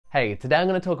Hey, today I'm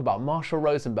going to talk about Marshall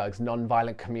Rosenberg's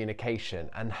Nonviolent Communication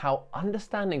and how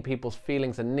understanding people's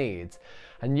feelings and needs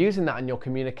and using that in your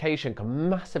communication can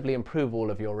massively improve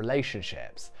all of your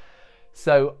relationships.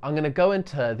 So I'm going to go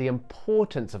into the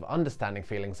importance of understanding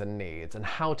feelings and needs and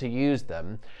how to use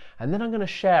them, and then I'm going to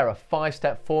share a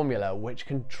 5-step formula which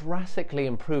can drastically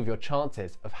improve your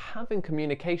chances of having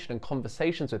communication and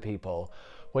conversations with people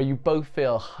where you both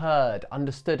feel heard,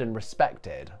 understood and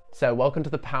respected. So welcome to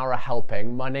the Power of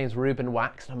Helping. My name's Reuben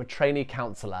Wachs and I'm a trainee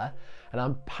counsellor, and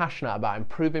I'm passionate about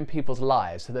improving people's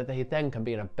lives so that they then can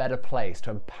be in a better place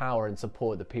to empower and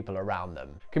support the people around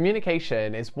them.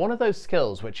 Communication is one of those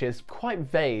skills which is quite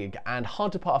vague and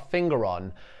hard to put a finger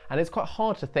on, and it's quite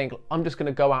hard to think, I'm just going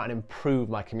to go out and improve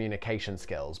my communication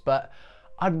skills. But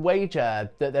I'd wager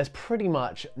that there's pretty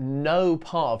much no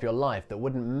part of your life that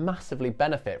wouldn't massively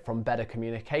benefit from better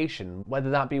communication, whether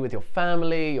that be with your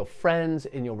family, your friends,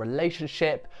 in your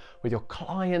relationship, with your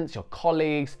clients, your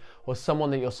colleagues, or someone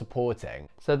that you're supporting.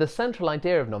 So the central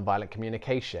idea of nonviolent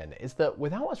communication is that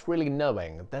without us really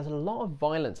knowing, there's a lot of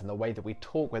violence in the way that we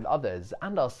talk with others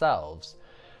and ourselves.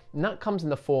 And that comes in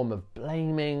the form of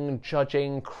blaming,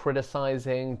 judging,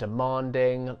 criticizing,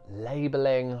 demanding,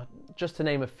 labeling, just to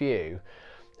name a few.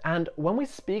 And when we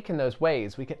speak in those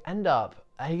ways, we can end up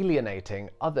alienating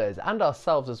others and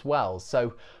ourselves as well.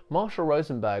 So Marshall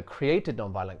Rosenberg created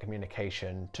nonviolent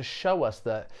communication to show us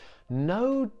that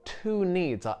no two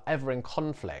needs are ever in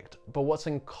conflict, but what's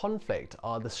in conflict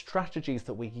are the strategies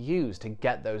that we use to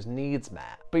get those needs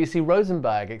met. But you see,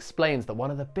 Rosenberg explains that one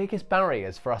of the biggest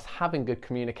barriers for us having good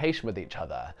communication with each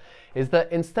other is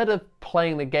that instead of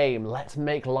playing the game, let's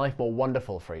make life more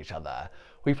wonderful for each other,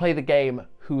 we play the game,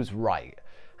 who's right?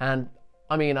 And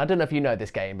I mean, I don't know if you know this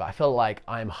game, but I feel like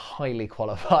I'm highly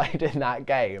qualified in that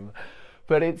game.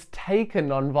 But it's taken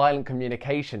nonviolent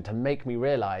communication to make me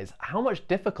realize how much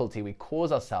difficulty we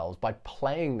cause ourselves by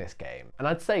playing this game. And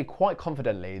I'd say quite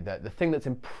confidently that the thing that's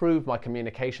improved my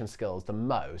communication skills the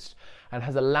most and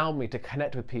has allowed me to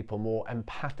connect with people more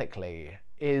empathically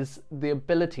is the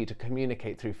ability to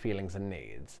communicate through feelings and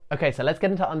needs. Okay, so let's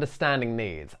get into understanding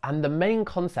needs. And the main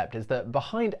concept is that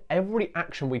behind every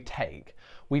action we take,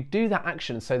 we do that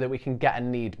action so that we can get a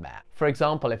need met. For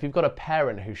example, if you've got a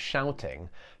parent who's shouting,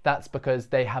 that's because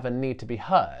they have a need to be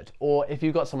heard. Or if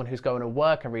you've got someone who's going to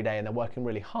work every day and they're working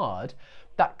really hard,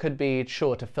 that could be,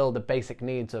 sure, to fill the basic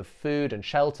needs of food and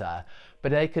shelter,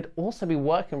 but they could also be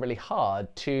working really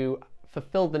hard to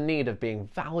fulfill the need of being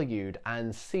valued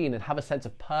and seen and have a sense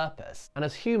of purpose. And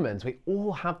as humans, we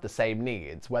all have the same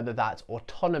needs, whether that's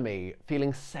autonomy,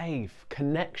 feeling safe,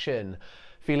 connection,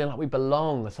 feeling like we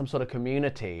belong to some sort of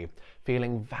community,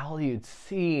 feeling valued,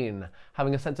 seen,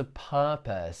 having a sense of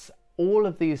purpose. All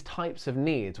of these types of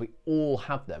needs, we all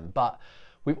have them, but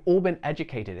we've all been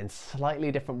educated in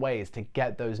slightly different ways to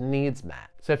get those needs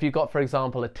met. So if you've got, for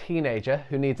example, a teenager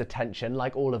who needs attention,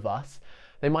 like all of us,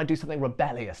 they might do something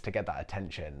rebellious to get that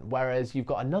attention, whereas you've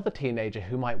got another teenager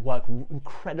who might work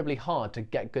incredibly hard to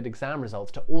get good exam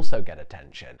results to also get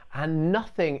attention. And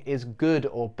nothing is good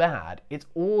or bad, it's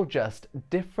all just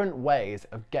different ways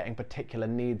of getting particular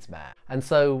needs met. And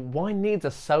so why needs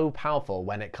are so powerful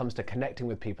when it comes to connecting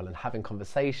with people and having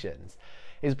conversations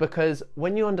is because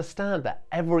when you understand that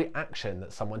every action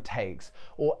that someone takes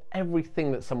or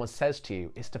everything that someone says to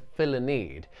you is to fill a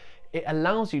need, it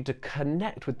allows you to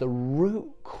connect with the root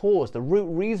cause, the root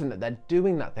reason that they're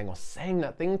doing that thing or saying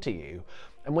that thing to you.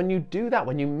 And when you do that,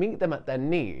 when you meet them at their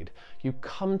need, you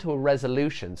come to a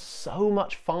resolution so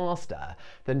much faster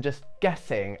than just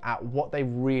guessing at what they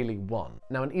really want.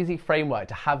 Now, an easy framework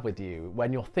to have with you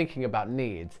when you're thinking about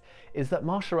needs is that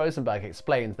Marshall Rosenberg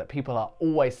explains that people are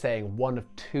always saying one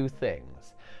of two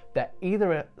things. They're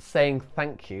either saying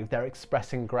thank you, they're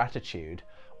expressing gratitude,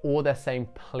 or they're saying,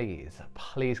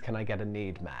 please can I get a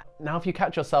need met? Now, if you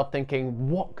catch yourself thinking,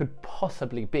 what could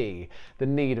possibly be the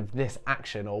need of this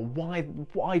action, or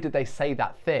why did they say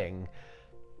that thing?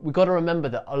 We've got to remember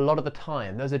that a lot of the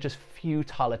time, those are just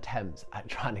futile attempts at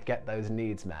trying to get those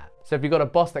needs met. So if you've got a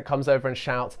boss that comes over and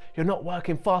shouts, you're not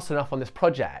working fast enough on this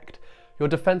project, your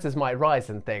defenses might rise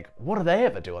and think, what do they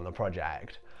ever do on the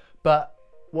project? But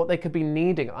what they could be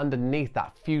needing underneath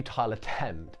that futile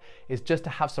attempt is just to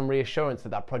have some reassurance that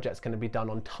that project's going to be done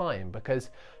on time, because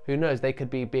who knows, they could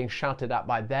be being shouted at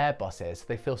by their bosses, so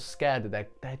they feel scared that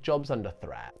their job's under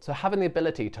threat. So having the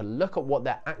ability to look at what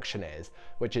their action is,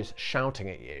 which is shouting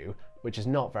at you, which is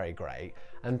not very great,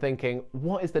 and thinking,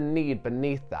 what is the need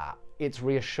beneath that? It's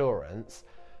reassurance.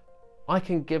 I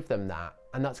can give them that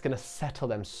and that's going to settle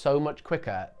them so much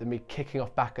quicker than me kicking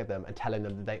off back at them and telling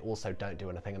them that they also don't do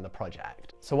anything in the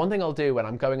project. So one thing I'll do when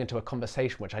I'm going into a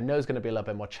conversation, which I know is going to be a little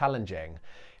bit more challenging,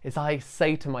 is I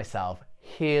say to myself,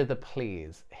 hear the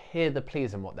please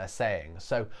in what they're saying.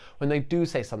 So when they do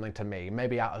say something to me,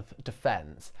 maybe out of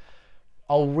defense,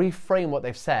 I'll reframe what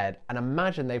they've said and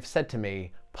imagine they've said to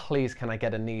me, please, can I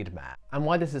get a need met? And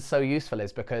why this is so useful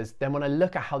is because then when I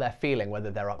look at how they're feeling,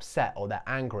 whether they're upset or they're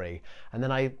angry, and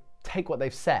then I take what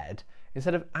they've said,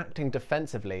 instead of acting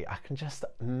defensively, I can just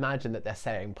imagine that they're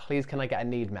saying, please, can I get a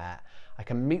need met? I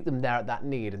can meet them there at that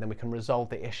need, and then we can resolve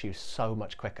the issue so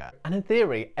much quicker. And in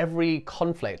theory, every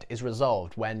conflict is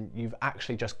resolved when you've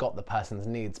actually just got the person's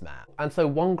needs met. And so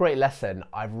one great lesson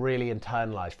I've really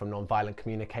internalized from nonviolent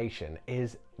communication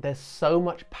is there's so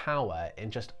much power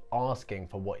in just asking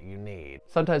for what you need.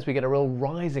 Sometimes we get a real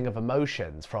rising of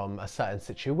emotions from a certain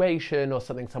situation or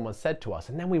something someone said to us,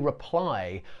 and then we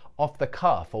reply off the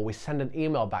cuff, or we send an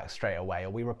email back straight away, or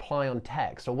we reply on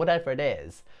text, or whatever it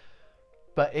is.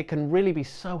 But it can really be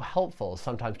so helpful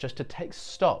sometimes just to take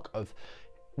stock of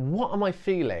what am I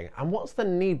feeling and what's the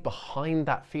need behind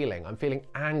that feeling. I'm feeling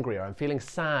angry, or I'm feeling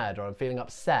sad, or I'm feeling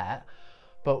upset.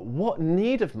 But what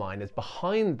need of mine is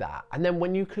behind that? And then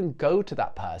when you can go to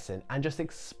that person and just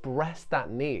express that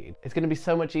need, it's going to be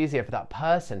so much easier for that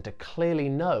person to clearly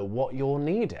know what you're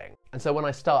needing. And so when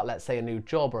I start, let's say, a new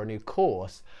job or a new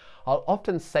course, I'll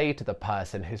often say to the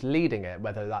person who's leading it,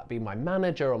 whether that be my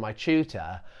manager or my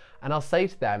tutor, and I'll say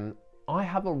to them, I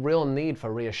have a real need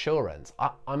for reassurance.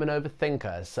 I'm an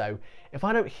overthinker, so if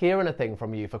I don't hear anything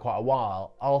from you for quite a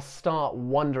while, I'll start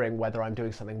wondering whether I'm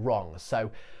doing something wrong.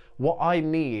 So what I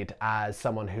need as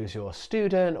someone who's your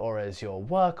student or as your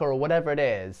worker or whatever it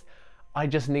is, I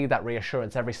just need that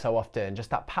reassurance every so often, just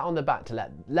that pat on the back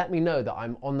to let me know that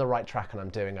I'm on the right track and I'm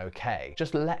doing okay.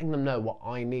 Just letting them know what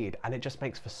I need, and it just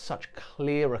makes for such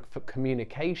clearer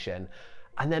communication.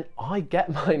 And then I get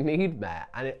my need met,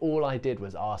 and all I did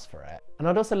was ask for it. And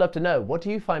I'd also love to know, what do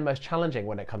you find most challenging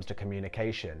when it comes to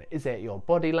communication? Is it your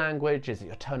body language? Is it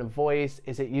your tone of voice?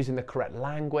 Is it using the correct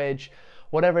language?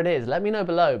 Whatever it is, let me know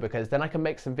below, because then I can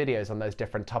make some videos on those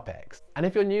different topics. And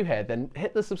if you're new here, then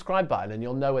hit the subscribe button and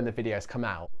you'll know when the videos come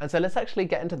out. And so let's actually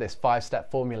get into this 5-step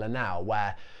formula now,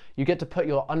 where you get to put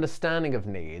your understanding of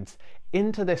needs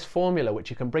into this formula, which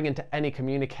you can bring into any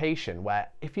communication, where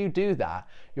if you do that,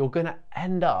 you're going to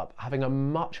end up having a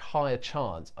much higher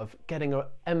chance of getting an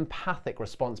empathic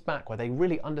response back, where they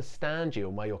really understand you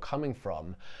and where you're coming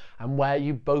from, and where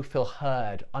you both feel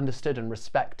heard, understood, and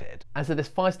respected. And so this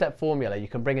 5-step formula you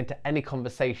can bring into any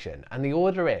conversation, and the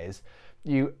order is: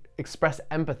 you express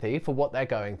empathy for what they're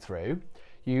going through,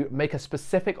 you make a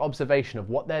specific observation of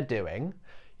what they're doing,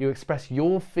 you express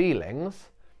your feelings,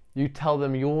 you tell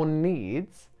them your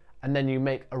needs, and then you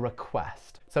make a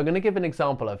request. So I'm going to give an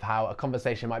example of how a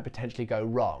conversation might potentially go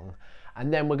wrong,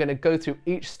 and then we're going to go through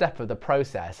each step of the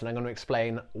process, and I'm going to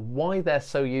explain why they're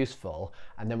so useful,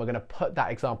 and then we're going to put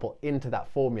that example into that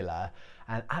formula,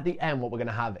 and at the end what we're going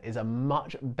to have is a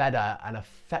much better and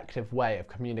effective way of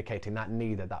communicating that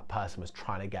need that that person was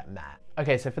trying to get met.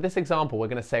 Okay, so for this example, we're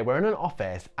going to say we're in an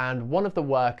office and one of the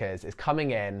workers is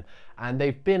coming in and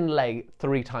they've been late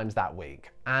 3 times that week,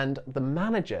 and the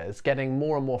manager's getting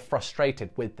more and more frustrated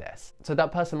with this. So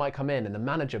that person might come in and the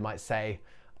manager might say,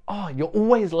 oh, you're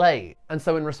always late. And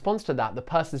so in response to that, the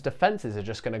person's defenses are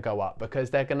just going to go up, because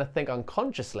they're going to think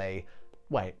unconsciously,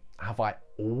 wait, have I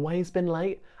always been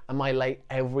late? Am I late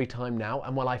every time now?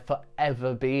 And will I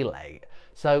forever be late?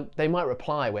 So they might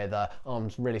reply with, oh, I'm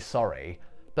really sorry.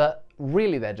 But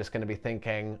really they're just going to be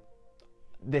thinking,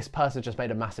 this person just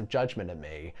made a massive judgment at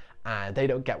me and they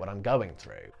don't get what I'm going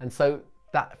through. And so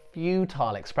that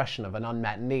futile expression of an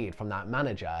unmet need from that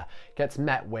manager gets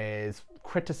met with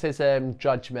criticism,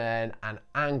 judgment, and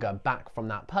anger back from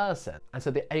that person. And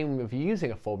so the aim of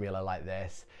using a formula like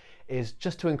this is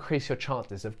just to increase your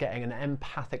chances of getting an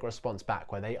empathic response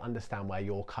back where they understand where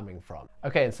you're coming from.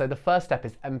 Okay, and so the first step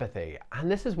is empathy. And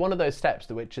this is one of those steps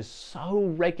which is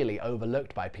so regularly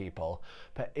overlooked by people,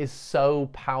 but is so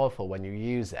powerful when you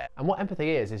use it. And what empathy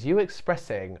is you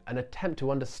expressing an attempt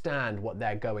to understand what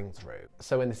they're going through.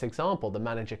 So in this example, the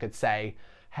manager could say,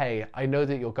 hey, I know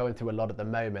that you're going through a lot at the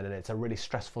moment and it's a really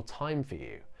stressful time for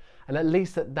you. And at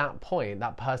least at that point,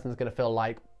 that person's going to feel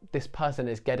like, this person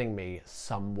is getting me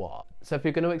somewhat. So if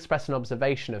you're going to express an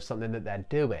observation of something that they're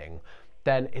doing,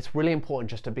 then it's really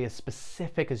important just to be as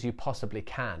specific as you possibly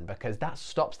can, because that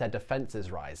stops their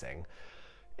defenses rising.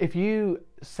 If you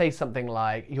say something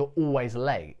like, you're always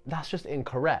late, that's just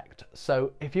incorrect.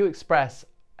 So if you express,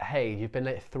 hey, you've been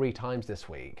late 3 times this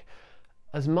week,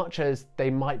 as much as they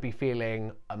might be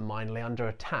feeling mildly under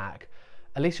attack,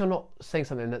 at least you're not saying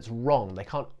something that's wrong. They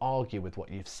can't argue with what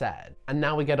you've said. And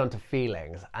now we get onto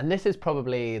feelings. And this is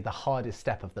probably the hardest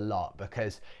step of the lot,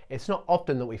 because it's not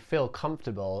often that we feel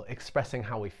comfortable expressing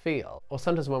how we feel. Or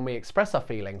sometimes when we express our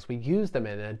feelings, we use them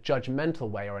in a judgmental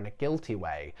way or in a guilty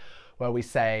way, where we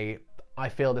say, I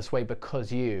feel this way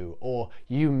because you, or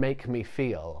you make me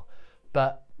feel.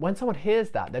 But when someone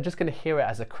hears that, they're just going to hear it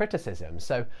as a criticism.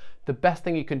 So the best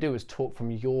thing you can do is talk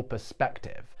from your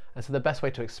perspective. And so the best way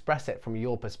to express it from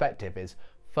your perspective is,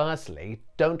 firstly,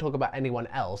 don't talk about anyone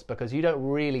else, because you don't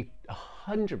really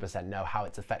 100% know how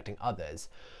it's affecting others.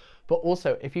 But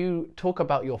also, if you talk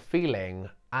about your feeling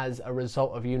as a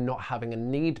result of you not having a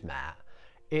need met,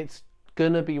 it's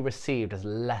going to be received as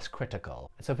less critical.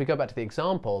 So if we go back to the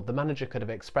example, the manager could have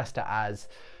expressed it as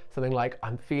something like,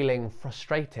 I'm feeling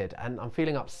frustrated and I'm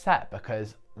feeling upset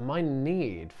because my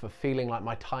need for feeling like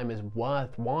my time is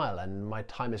worthwhile and my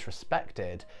time is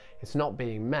respected, it's not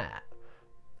being met.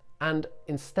 And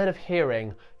instead of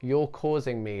hearing, you're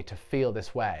causing me to feel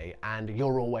this way and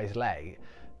you're always late,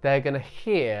 they're going to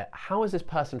hear, how is this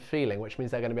person feeling? Which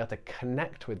means they're going to be able to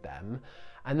connect with them.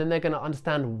 And then they're going to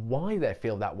understand why they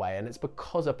feel that way. And it's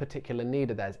because a particular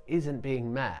need of theirs isn't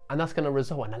being met. And that's going to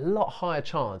result in a lot higher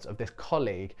chance of this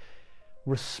colleague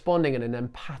responding in an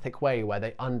empathic way where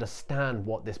they understand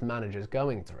what this manager is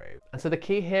going through. And so the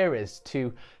key here is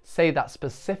to say that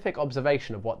specific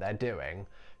observation of what they're doing,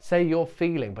 say your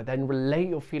feeling, but then relate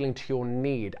your feeling to your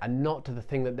need and not to the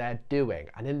thing that they're doing.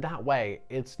 And in that way,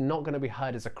 it's not going to be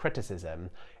heard as a criticism.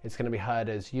 It's going to be heard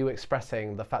as you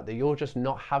expressing the fact that you're just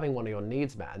not having one of your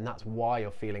needs met, and that's why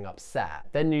you're feeling upset.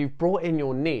 Then you've brought in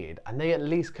your need, and they at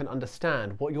least can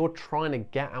understand what you're trying to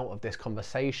get out of this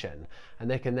conversation, and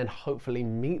they can then hopefully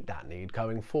meet that need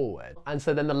going forward. And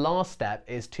so then the last step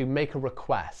is to make a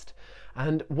request.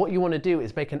 And what you want to do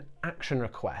is make an action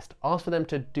request. Ask for them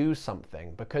to do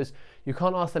something, because you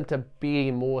can't ask them to be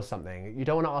more something. You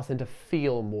don't want to ask them to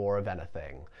feel more of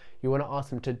anything. You want to ask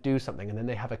them to do something, and then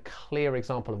they have a clear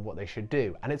example of what they should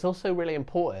do. And it's also really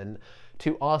important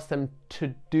to ask them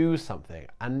to do something,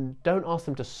 and don't ask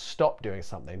them to stop doing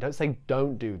something. Don't say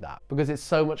don't do that, because it's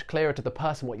so much clearer to the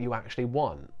person what you actually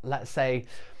want. Let's say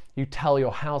you tell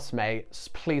your housemates,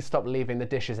 please stop leaving the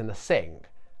dishes in the sink.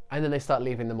 And then they start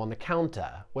leaving them on the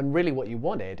counter, when really what you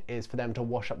wanted is for them to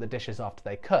wash up the dishes after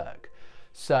they cook.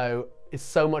 So it's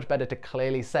so much better to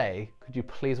clearly say, could you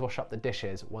please wash up the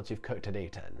dishes once you've cooked and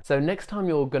eaten? So next time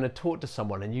you're going to talk to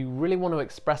someone and you really want to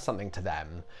express something to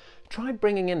them, try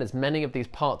bringing in as many of these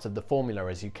parts of the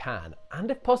formula as you can, and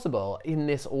if possible, in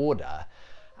this order.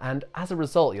 And as a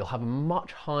result, you'll have a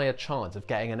much higher chance of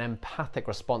getting an empathic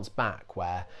response back,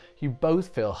 where you both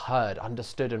feel heard,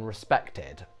 understood, and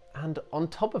respected. And on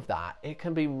top of that, it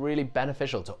can be really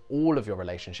beneficial to all of your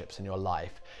relationships in your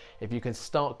life if you can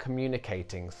start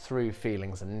communicating through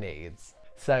feelings and needs.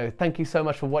 So thank you so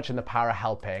much for watching The Power of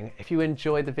Helping. If you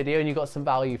enjoyed the video and you got some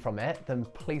value from it, then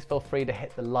please feel free to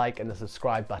hit the like and the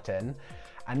subscribe button.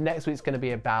 And next week's going to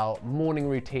be about morning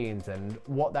routines and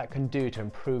what that can do to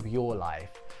improve your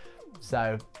life.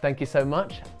 So thank you so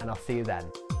much, and I'll see you then.